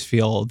people always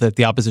feel that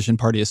the opposition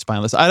party is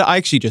spineless. I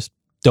actually just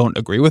don't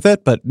agree with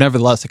it, but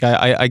nevertheless, like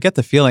I get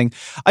the feeling.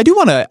 I do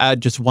want to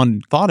add just one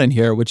thought in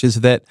here, which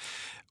is that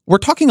we're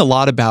talking a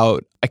lot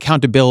about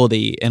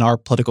accountability in our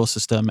political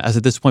system as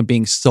at this point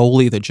being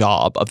solely the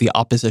job of the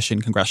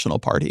opposition congressional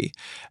party.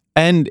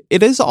 And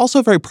it is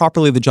also very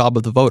properly the job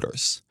of the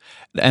voters.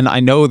 And I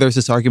know there's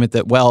this argument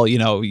that, well,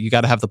 you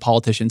got to have the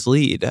politicians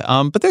lead.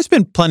 But there's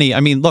been plenty. I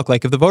mean, look,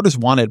 like if the voters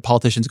wanted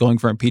politicians going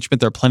for impeachment,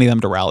 there are plenty of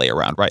them to rally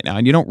around right now.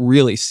 And you don't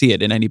really see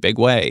it in any big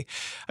way.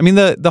 I mean,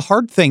 the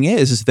hard thing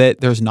is that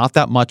there's not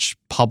that much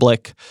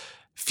public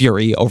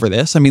fury over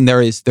this. I mean,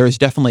 there is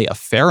definitely a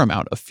fair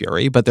amount of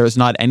fury, but there's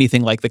not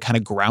anything like the kind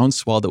of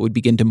groundswell that would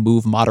begin to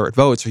move moderate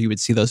votes, or you would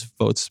see those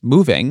votes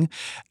moving.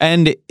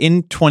 And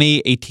in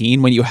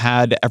 2018, when you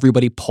had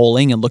everybody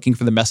polling and looking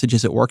for the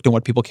messages that worked and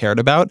what people cared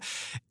about,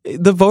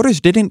 the voters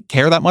didn't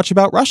care that much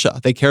about Russia.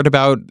 They cared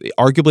about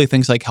arguably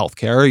things like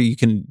healthcare. You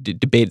can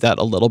debate that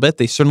a little bit.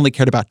 They certainly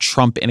cared about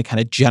Trump in a kind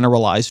of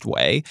generalized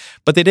way,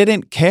 but they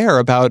didn't care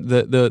about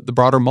the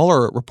broader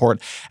Mueller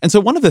report. And so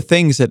one of the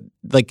things that,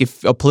 like,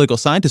 if a political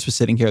scientist was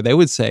sitting here, they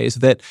would say is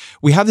that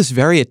we have this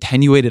very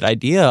attenuated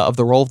idea of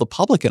the role of the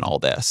public in all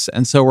this.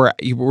 And so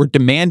we're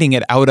demanding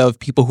it out of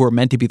people who are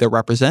meant to be their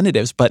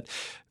representatives. But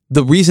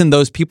the reason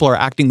those people are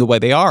acting the way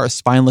they are,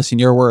 spineless in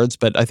your words,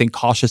 but I think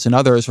cautious in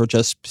others, or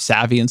just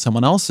savvy in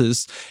someone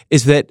else's,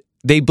 is that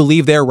they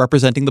believe they're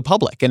representing the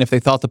public. And if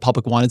they thought the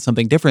public wanted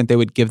something different, they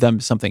would give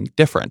them something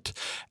different.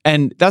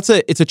 And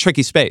it's a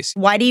tricky space.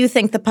 Why do you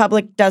think the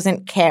public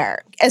doesn't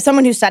care? As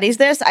someone who studies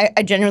this,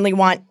 I genuinely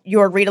want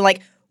your read of,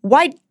 like,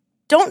 why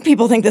don't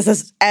people think this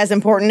is as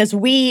important as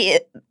we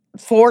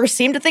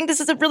seem to think this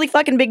is a really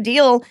fucking big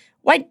deal?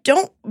 Why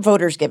don't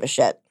voters give a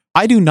shit?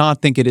 I do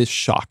not think it is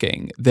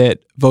shocking that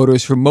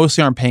voters who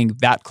mostly aren't paying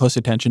that close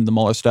attention to the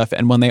Mueller stuff,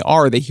 and when they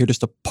are, they hear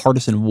just a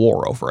partisan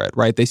war over it,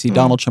 right? They see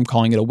Donald Trump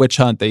calling it a witch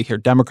hunt. They hear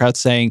Democrats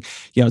saying,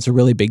 it's a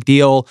really big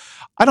deal.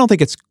 I don't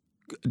think it's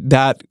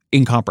that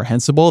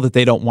incomprehensible that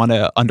they don't want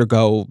to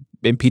undergo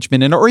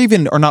impeachment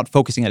or not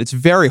focusing on it. It's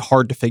very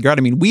hard to figure out.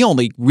 I mean, we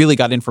only really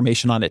got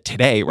information on it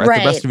today,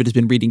 right? The rest of it has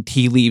been reading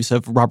tea leaves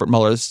of Robert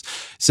Mueller's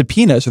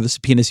subpoenas, or the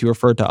subpoenas he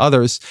referred to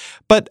others.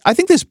 But I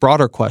think this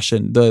broader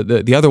question,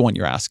 the other one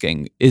you're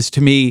asking, is,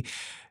 to me,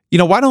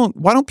 why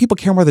don't people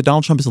care more that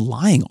Donald Trump is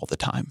lying all the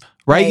time,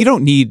 right? You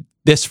don't need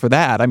this for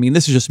that. I mean,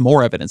 this is just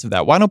more evidence of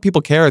that. Why don't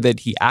people care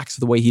that he acts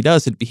the way he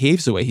does, that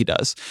behaves the way he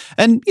does?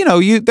 And,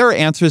 there are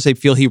answers. They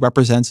feel he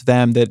represents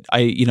them, that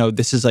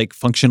this is like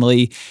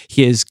functionally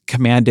he has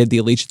commanded the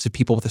allegiance of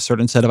people with a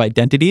certain set of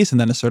identities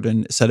and then a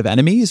certain set of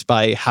enemies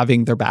by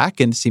having their back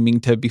and seeming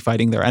to be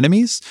fighting their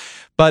enemies.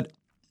 But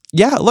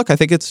yeah, look, I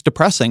think it's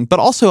depressing. But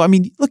also, I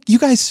mean, look, you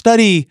guys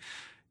study,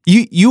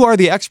 you are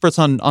the experts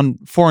on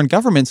foreign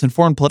governments and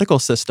foreign political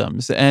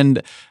systems.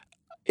 And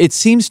it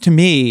seems to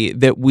me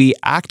that we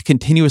act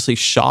continuously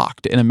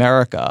shocked in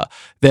America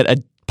that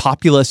a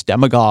populist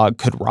demagogue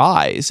could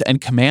rise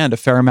and command a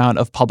fair amount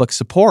of public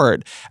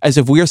support, as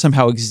if we are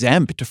somehow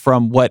exempt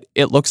from what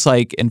it looks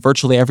like in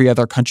virtually every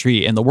other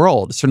country in the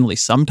world, certainly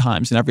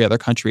sometimes in every other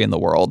country in the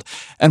world.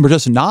 And we're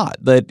just not.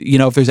 That,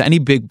 if there's any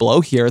big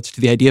blow here, it's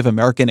to the idea of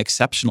American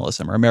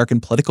exceptionalism or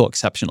American political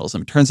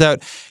exceptionalism. It turns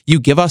out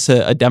you give us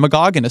a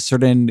demagogue in a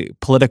certain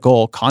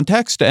political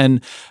context,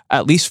 and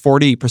at least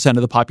 40%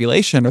 of the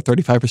population or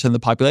 35% of the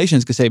population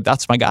is going to say,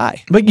 that's my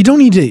guy. But you don't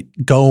need to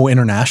go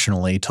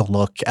internationally to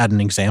look at an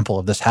example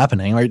of this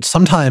happening, right?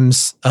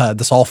 Sometimes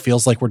this all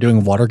feels like we're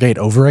doing Watergate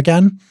over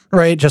again,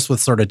 right? Just with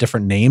sort of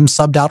different names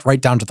subbed out,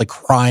 right down to the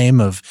crime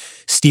of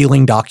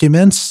stealing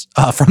documents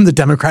from the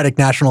Democratic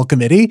National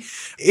Committee.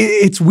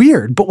 It's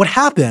weird. But what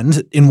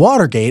happened in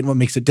Watergate, and what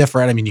makes it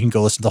different, I mean, you can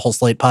go listen to the whole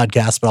Slate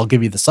podcast, but I'll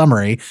give you the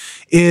summary,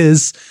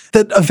 is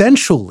that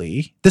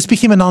eventually this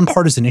became a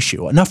nonpartisan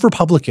issue. Enough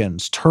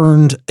Republicans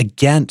turned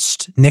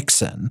against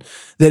Nixon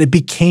that it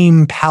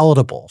became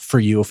palatable for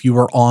you, if you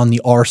were on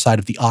the R side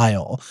of the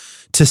aisle,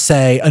 to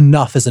say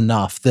enough is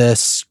enough.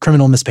 This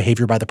criminal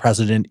misbehavior by the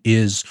president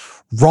is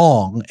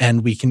wrong,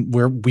 and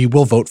we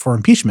will vote for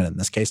impeachment in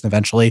this case. And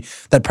eventually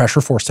that pressure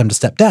forced him to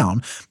step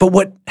down. But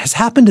what has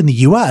happened in the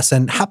US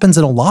and happens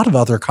in a lot of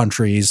other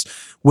countries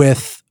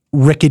with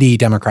rickety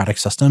democratic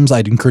systems,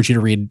 I'd encourage you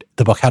to read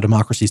the book How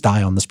Democracies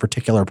Die on this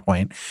particular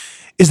point,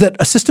 is that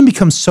a system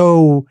becomes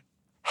so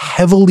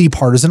heavily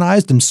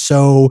partisanized and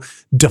so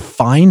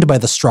defined by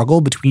the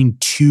struggle between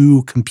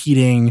two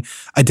competing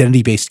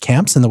identity-based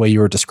camps in the way you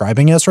were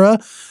describing, Ezra,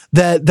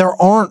 that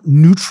there aren't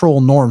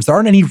neutral norms. There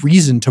aren't any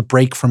reason to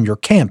break from your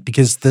camp,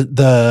 because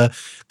the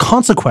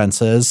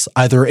consequences,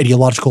 either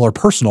ideological or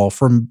personal,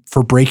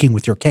 for breaking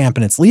with your camp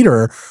and its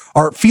leader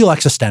feel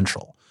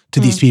existential to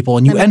these people.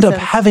 And you end up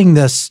having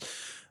this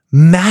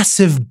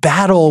massive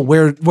battle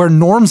where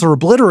norms are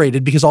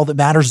obliterated because all that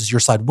matters is your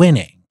side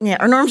winning. Yeah,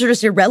 our norms are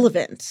just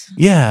irrelevant.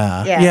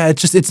 Yeah.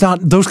 It's not,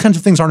 those kinds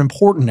of things aren't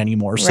important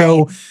anymore. Right.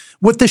 So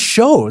what this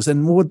shows,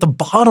 and what the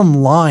bottom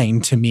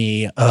line to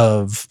me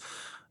of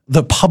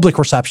the public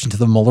reception to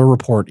the Mueller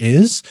report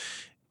is,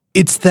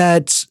 it's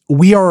that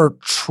we are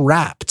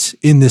trapped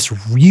in this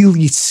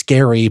really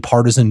scary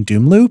partisan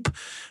doom loop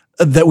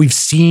that we've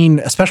seen,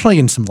 especially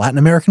in some Latin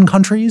American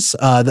countries,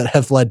 that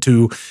have led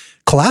to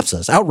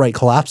outright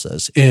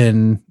collapses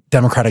in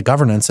democratic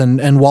governance.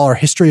 And while our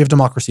history of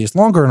democracy is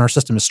longer and our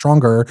system is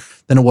stronger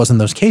than it was in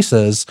those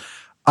cases,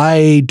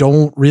 I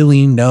don't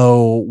really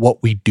know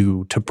what we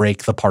do to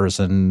break the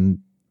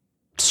partisan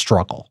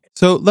struggle.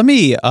 So let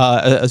me,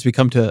 as we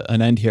come to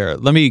an end here,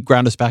 let me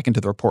ground us back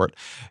into the report.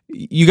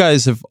 You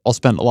guys have all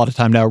spent a lot of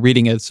time now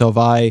reading it, so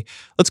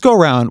let's go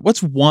around.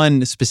 What's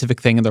one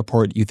specific thing in the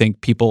report you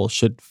think people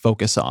should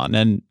focus on?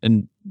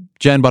 And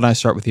Jen, why don't I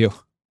start with you?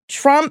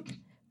 Trump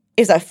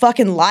is a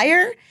fucking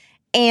liar,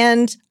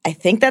 and I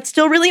think that's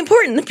still really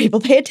important that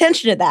people pay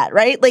attention to that,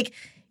 right? Like,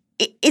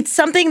 it's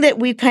something that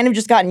we've kind of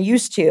just gotten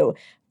used to,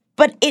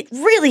 but it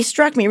really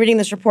struck me reading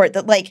this report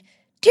that, like,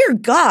 dear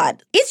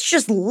God, it's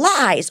just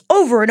lies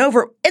over and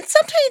over, and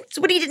sometimes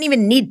when he didn't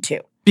even need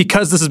to.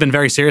 Because this has been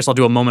very serious, I'll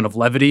do a moment of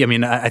levity. I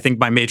mean, I think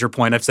my major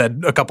point I've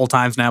said a couple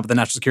times now with the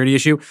national security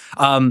issue,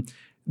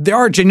 there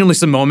are genuinely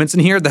some moments in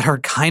here that are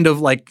kind of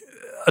like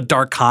a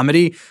dark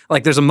comedy.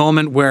 Like there's a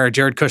moment where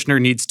Jared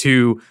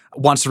Kushner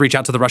wants to reach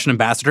out to the Russian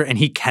ambassador and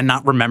he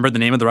cannot remember the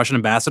name of the Russian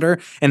ambassador.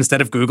 And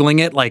instead of Googling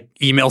it, like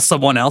emails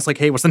someone else like,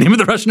 hey, what's the name of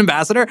the Russian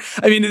ambassador?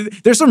 I mean,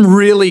 there's some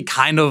really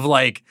kind of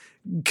like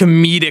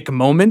comedic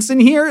moments in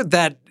here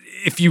that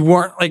if you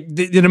weren't like,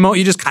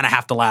 you just kind of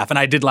have to laugh. And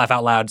I did laugh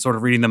out loud sort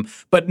of reading them,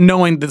 but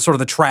knowing the sort of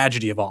the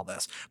tragedy of all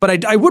this.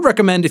 But I would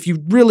recommend if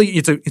you really,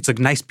 it's a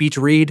nice beach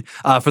read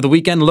for the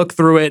weekend, look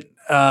through it.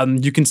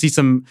 You can see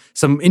some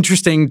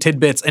interesting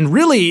tidbits and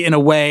really in a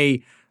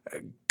way,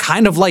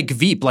 kind of like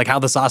Veep, like how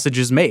the sausage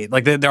is made.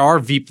 Like there are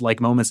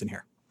Veep-like moments in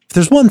here. If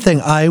there's one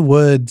thing I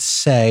would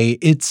say,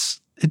 it's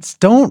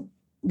don't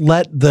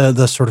let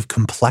the sort of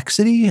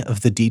complexity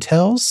of the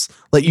details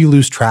let you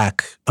lose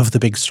track of the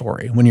big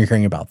story when you're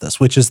hearing about this,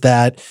 which is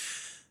that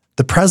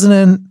the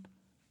president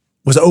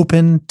was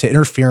open to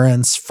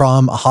interference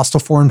from a hostile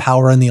foreign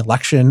power in the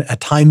election. At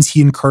times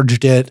he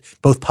encouraged it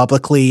both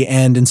publicly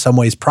and in some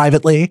ways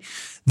privately.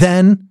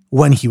 Then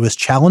when he was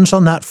challenged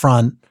on that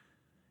front,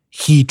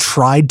 he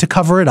tried to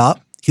cover it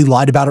up. He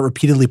lied about it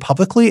repeatedly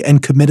publicly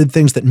and committed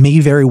things that may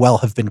very well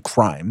have been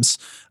crimes,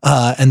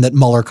 and that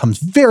Mueller comes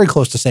very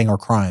close to saying are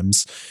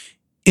crimes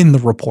in the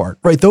report,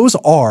 right? Those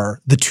are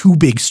the two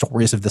big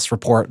stories of this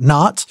report,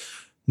 not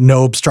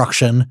no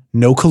obstruction,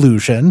 no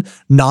collusion,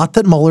 not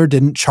that Mueller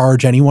didn't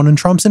charge anyone in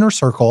Trump's inner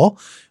circle.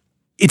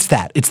 It's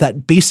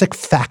that basic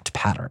fact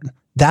pattern.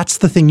 That's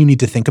the thing you need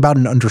to think about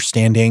in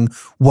understanding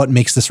what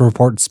makes this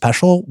report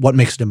special, what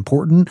makes it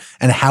important,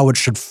 and how it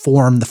should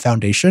form the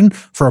foundation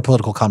for a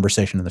political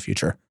conversation in the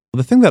future.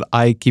 The thing that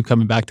I keep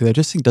coming back to that I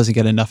just think doesn't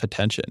get enough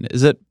attention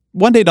is that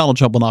one day Donald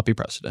Trump will not be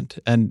president,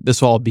 and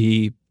this will all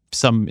be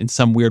in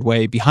some weird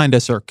way behind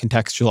us or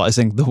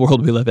contextualizing the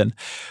world we live in.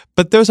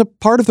 But there's a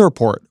part of the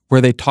report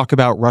where they talk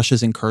about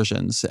Russia's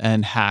incursions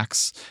and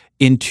hacks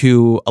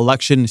into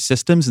election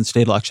systems and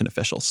state election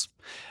officials.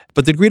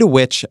 But the degree to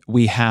which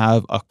we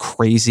have a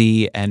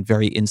crazy and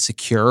very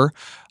insecure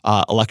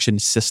election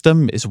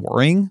system is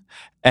worrying.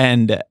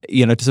 And,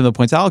 to some of the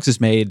points Alex has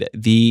made,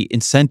 the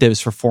incentives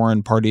for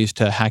foreign parties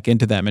to hack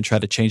into them and try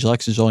to change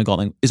elections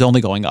is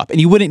only going up. And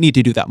you wouldn't need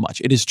to do that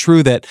much. It is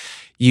true that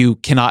you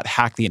cannot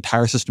hack the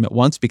entire system at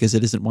once because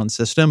it isn't one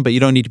system, but you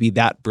don't need to be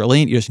that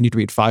brilliant. You just need to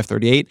read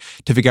 538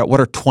 to figure out what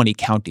are 20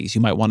 counties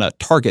you might want to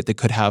target that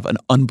could have an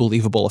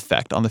unbelievable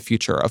effect on the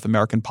future of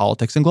American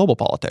politics and global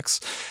politics.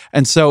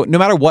 And so no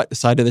matter what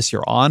side of this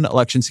you're on,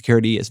 election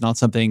security is not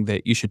something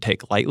that you should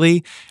take lightly.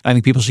 And I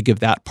think people should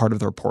give that part of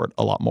the report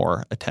a lot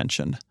more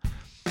attention.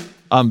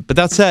 But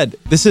that said,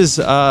 this is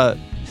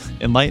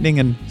enlightening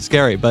and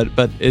scary, but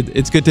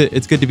it's good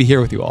to be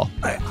here with you all.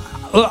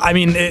 I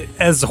mean,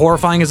 as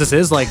horrifying as this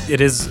is, like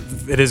it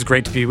is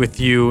great to be with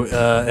you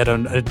at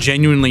a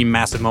genuinely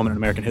massive moment in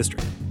American history.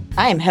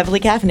 I am heavily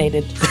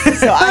caffeinated,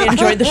 so I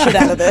enjoyed the shit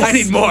out of this. I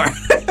need more.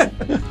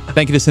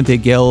 Thank you to Cynthia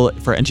Gill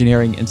for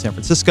engineering in San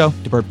Francisco,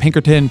 to Bert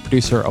Pinkerton,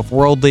 producer of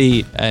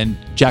Worldly, and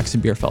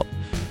Jackson Bierfeld.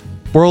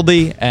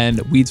 Worldly and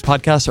Weeds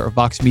podcasts are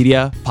Vox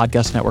Media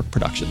Podcast Network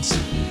productions.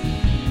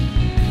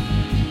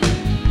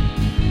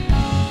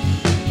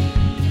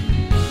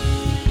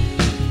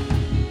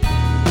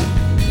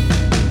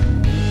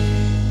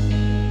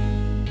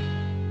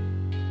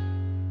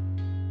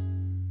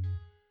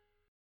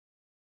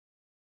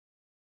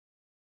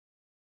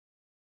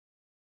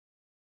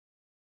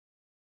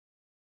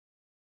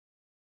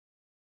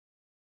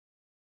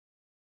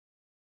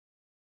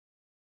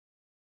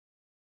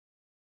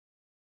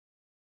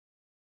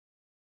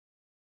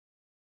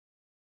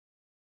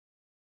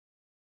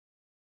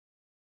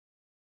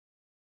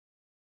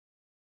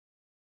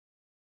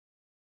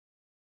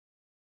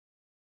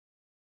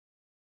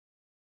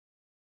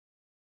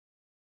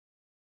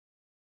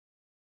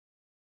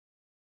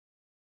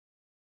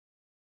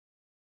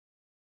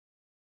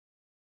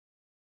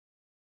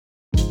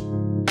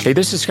 Hey,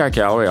 this is Scott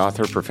Galloway,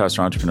 author,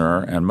 professor,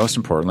 entrepreneur, and most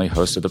importantly,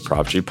 host of the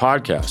Prop G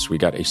podcast. We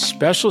got a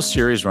special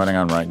series running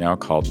on right now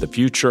called The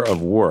Future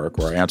of Work,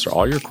 where I answer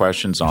all your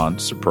questions on,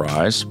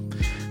 surprise,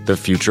 the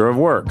future of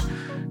work.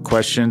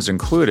 Questions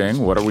including,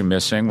 what are we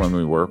missing when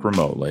we work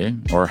remotely?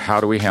 Or how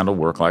do we handle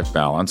work-life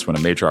balance when a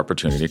major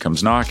opportunity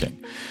comes knocking?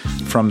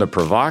 From the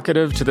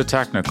provocative to the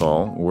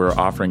technical, we're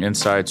offering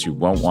insights you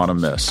won't want to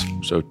miss.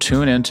 So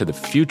tune in to The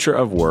Future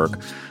of Work,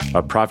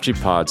 a Prop G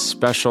Pod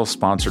special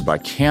sponsored by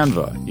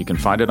Canva. You can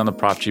find it on the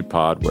Prop G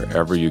Pod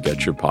wherever you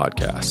get your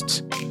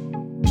podcasts.